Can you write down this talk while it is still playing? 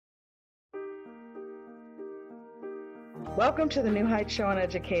Welcome to the New Heights Show on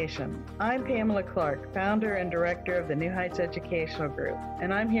Education. I'm Pamela Clark, founder and director of the New Heights Educational Group,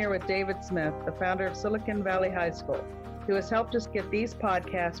 and I'm here with David Smith, the founder of Silicon Valley High School, who has helped us get these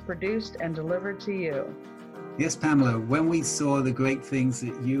podcasts produced and delivered to you. Yes, Pamela, when we saw the great things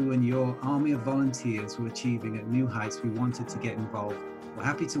that you and your army of volunteers were achieving at New Heights, we wanted to get involved. We're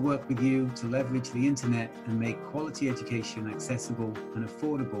happy to work with you to leverage the internet and make quality education accessible and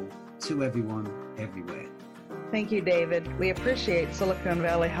affordable to everyone, everywhere. Thank you, David. We appreciate Silicon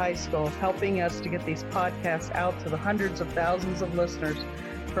Valley High School helping us to get these podcasts out to the hundreds of thousands of listeners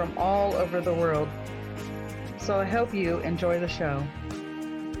from all over the world. So I hope you enjoy the show.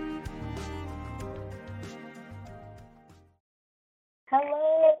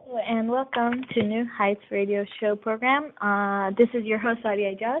 Hello and welcome to New Heights Radio Show program. This is your host,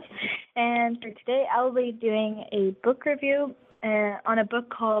 Sadia, Eijaz, and for today I will be doing a book review on a book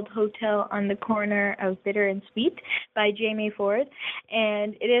called Hotel on the Corner of Bitter and Sweet by Jamie Ford,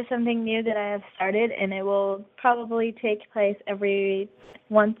 and it is something new that I have started, and it will probably take place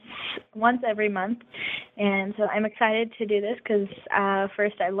once every month, and so I'm excited to do this because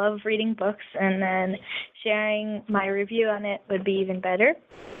first I love reading books, and then sharing my review on it would be even better.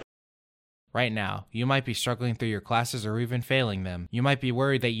 Right now, you might be struggling through your classes or even failing them. You might be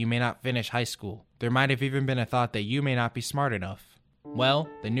worried that you may not finish high school. There might have even been a thought that you may not be smart enough. Well,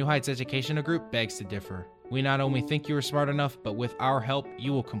 the New Heights Educational Group begs to differ. We not only think you are smart enough, but with our help,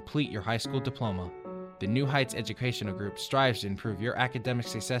 you will complete your high school diploma. The New Heights Educational Group strives to improve your academic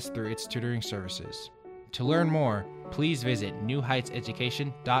success through its tutoring services. To learn more, please visit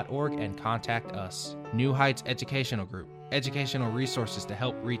newheightseducation.org and contact us. New Heights Educational Group. Educational resources to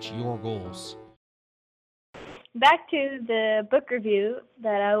help reach your goals. Back to the book review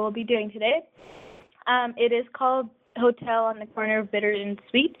that I will be doing today. It is called Hotel on the Corner of Bitter and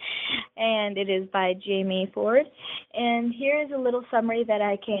Sweet, and it is by Jamie Ford. And here is a little summary that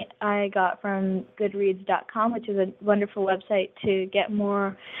I got from Goodreads.com, which is a wonderful website to get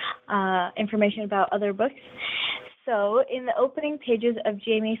more information about other books. So, in the opening pages of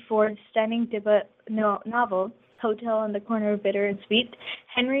Jamie Ford's stunning novel, Hotel on the Corner of Bitter and Sweet,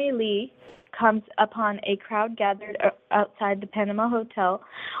 Henry Lee comes upon a crowd gathered outside the Panama Hotel,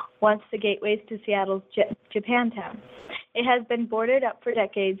 once the gateways to Seattle's Japantown. It has been boarded up for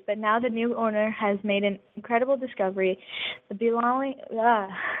decades, but now the new owner has made an incredible discovery. The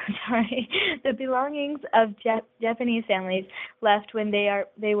belongings of Japanese families left when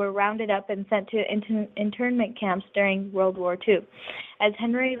they were rounded up and sent to internment camps during World War II. As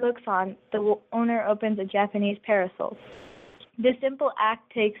Henry looks on, the owner opens a Japanese parasol. This simple act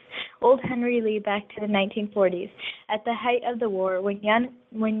takes old Henry Lee back to the 1940s, at the height of the war, when young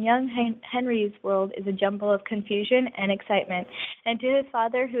Henry's world is a jumble of confusion and excitement, and to his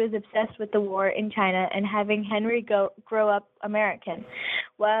father, who is obsessed with the war in China and having Henry grow up American.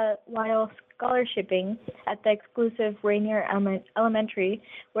 While scholarshipping at the exclusive Rainier Elementary,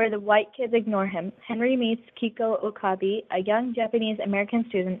 where the white kids ignore him, Henry meets Kiko Okabe, a young Japanese-American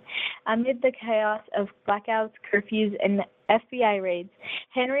student. Amid the chaos of blackouts, curfews, and FBI raids,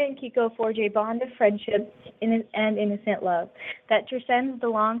 Henry and Kiko forge a bond of friendship and innocent love that transcends the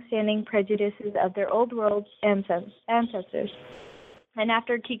long-standing prejudices of their old world ancestors. And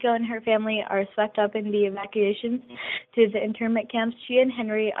after Kiko and her family are swept up in the evacuations to the internment camps, she and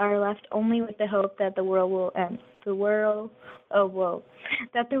Henry are left only with the hope that the war will end. That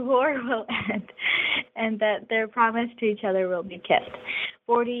the war will end, and that their promise to each other will be kept.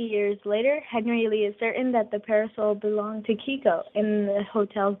 40 years later, Henry Lee is certain that the parasol belonged to Kiko in the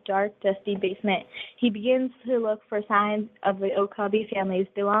hotel's dark, dusty basement. He begins to look for signs of the Okabe family's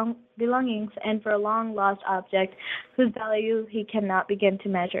belongings and for a long-lost object whose value he cannot begin to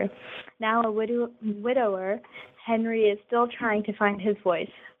measure. Now a widower, Henry is still trying to find his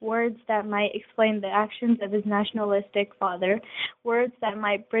voice. Words that might explain the actions of his nationalistic father, words that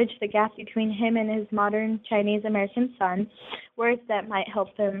might bridge the gap between him and his modern Chinese-American son, words that might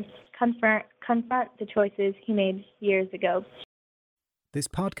help him confront the choices he made years ago. This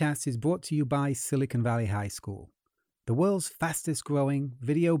podcast is brought to you by Silicon Valley High School, the world's fastest growing,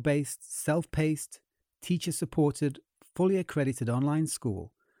 video-based, self-paced, teacher-supported, fully accredited online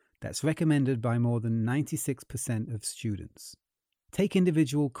school that's recommended by more than 96% of students. Take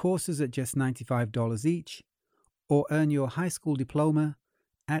individual courses at just $95 each, or earn your high school diploma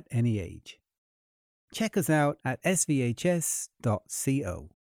at any age. Check us out at svhs.co.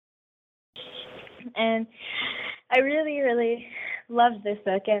 And I really, really loved this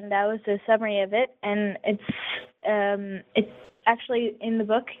book, and that was the summary of it. And it's actually in the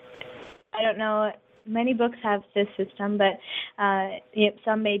book. I don't know many books have this system, but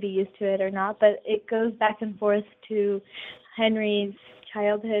some may be used to it or not. But it goes back and forth to Henry's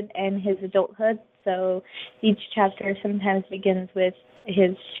childhood and his adulthood. So each chapter sometimes begins with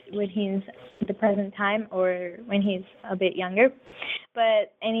when he's the present time or when he's a bit younger.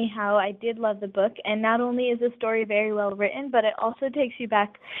 But anyhow, I did love the book, and not only is the story very well written, but it also takes you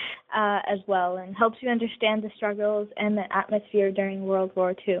back as well and helps you understand the struggles and the atmosphere during World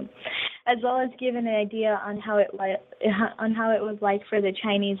War II, as well as give an idea on how it was like for the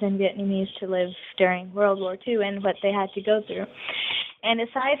Chinese and Vietnamese to live during World War II and what they had to go through. And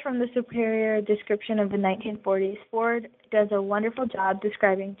aside from the superior description of the 1940s, Ford does a wonderful job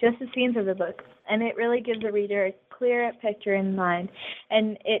describing just the scenes of the book, and it really gives the reader a clear picture in mind.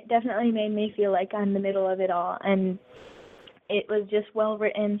 And it definitely made me feel like I'm in the middle of it all, and it was just well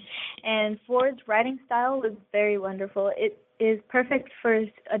written. And Ford's writing style was very wonderful. It is perfect for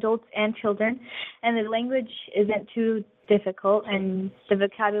adults and children, and the language isn't too difficult, and the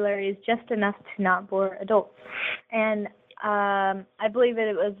vocabulary is just enough to not bore adults. And I believe that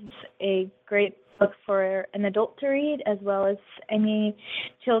it was a great book for an adult to read as well as any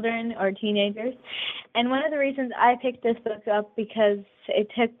children or teenagers. And one of the reasons I picked this book up because it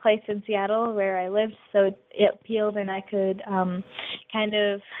took place in Seattle where I lived, so it appealed and I could kind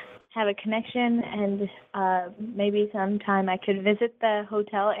of have a connection, and maybe sometime I could visit the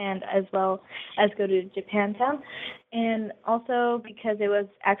hotel and as well as go to Japantown. And also because it was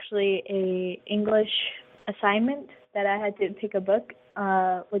actually a English assignment that I had to pick a book,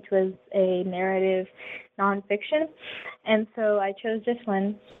 which was a narrative nonfiction. And so I chose this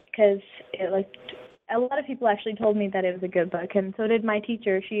one because a lot of people actually told me that it was a good book, and so did my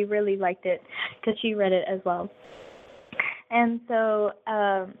teacher. She really liked it because she read it as well. And so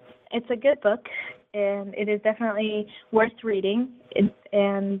it's a good book, and it is definitely worth reading.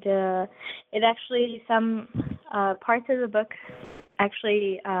 And it actually, some parts of the book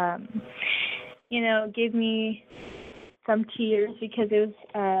actually, gave me some tears because it was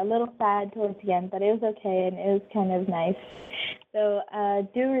a little sad towards the end, but it was okay and it was kind of nice. So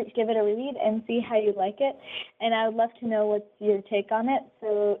do give it a read and see how you like it. And I would love to know what's your take on it.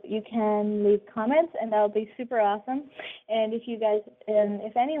 So you can leave comments, and that would be super awesome. And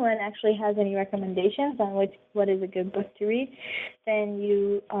if anyone actually has any recommendations on what is a good book to read, then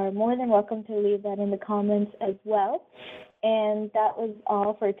you are more than welcome to leave that in the comments as well. And that was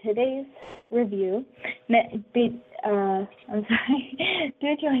all for today's review. Do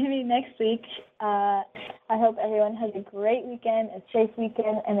join me next week. I hope everyone has a great weekend, a safe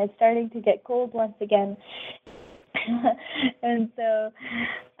weekend, and it's starting to get cold once again. And so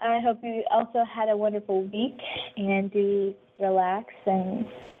I hope you also had a wonderful week and do relax and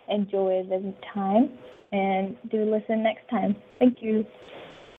enjoy the time. And do listen next time. Thank you.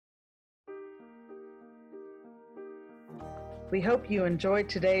 We hope you enjoyed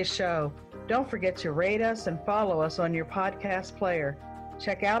today's show. Don't forget to rate us and follow us on your podcast player.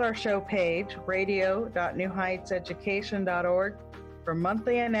 Check out our show page, radio.newheightseducation.org, for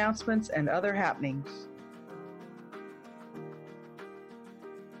monthly announcements and other happenings.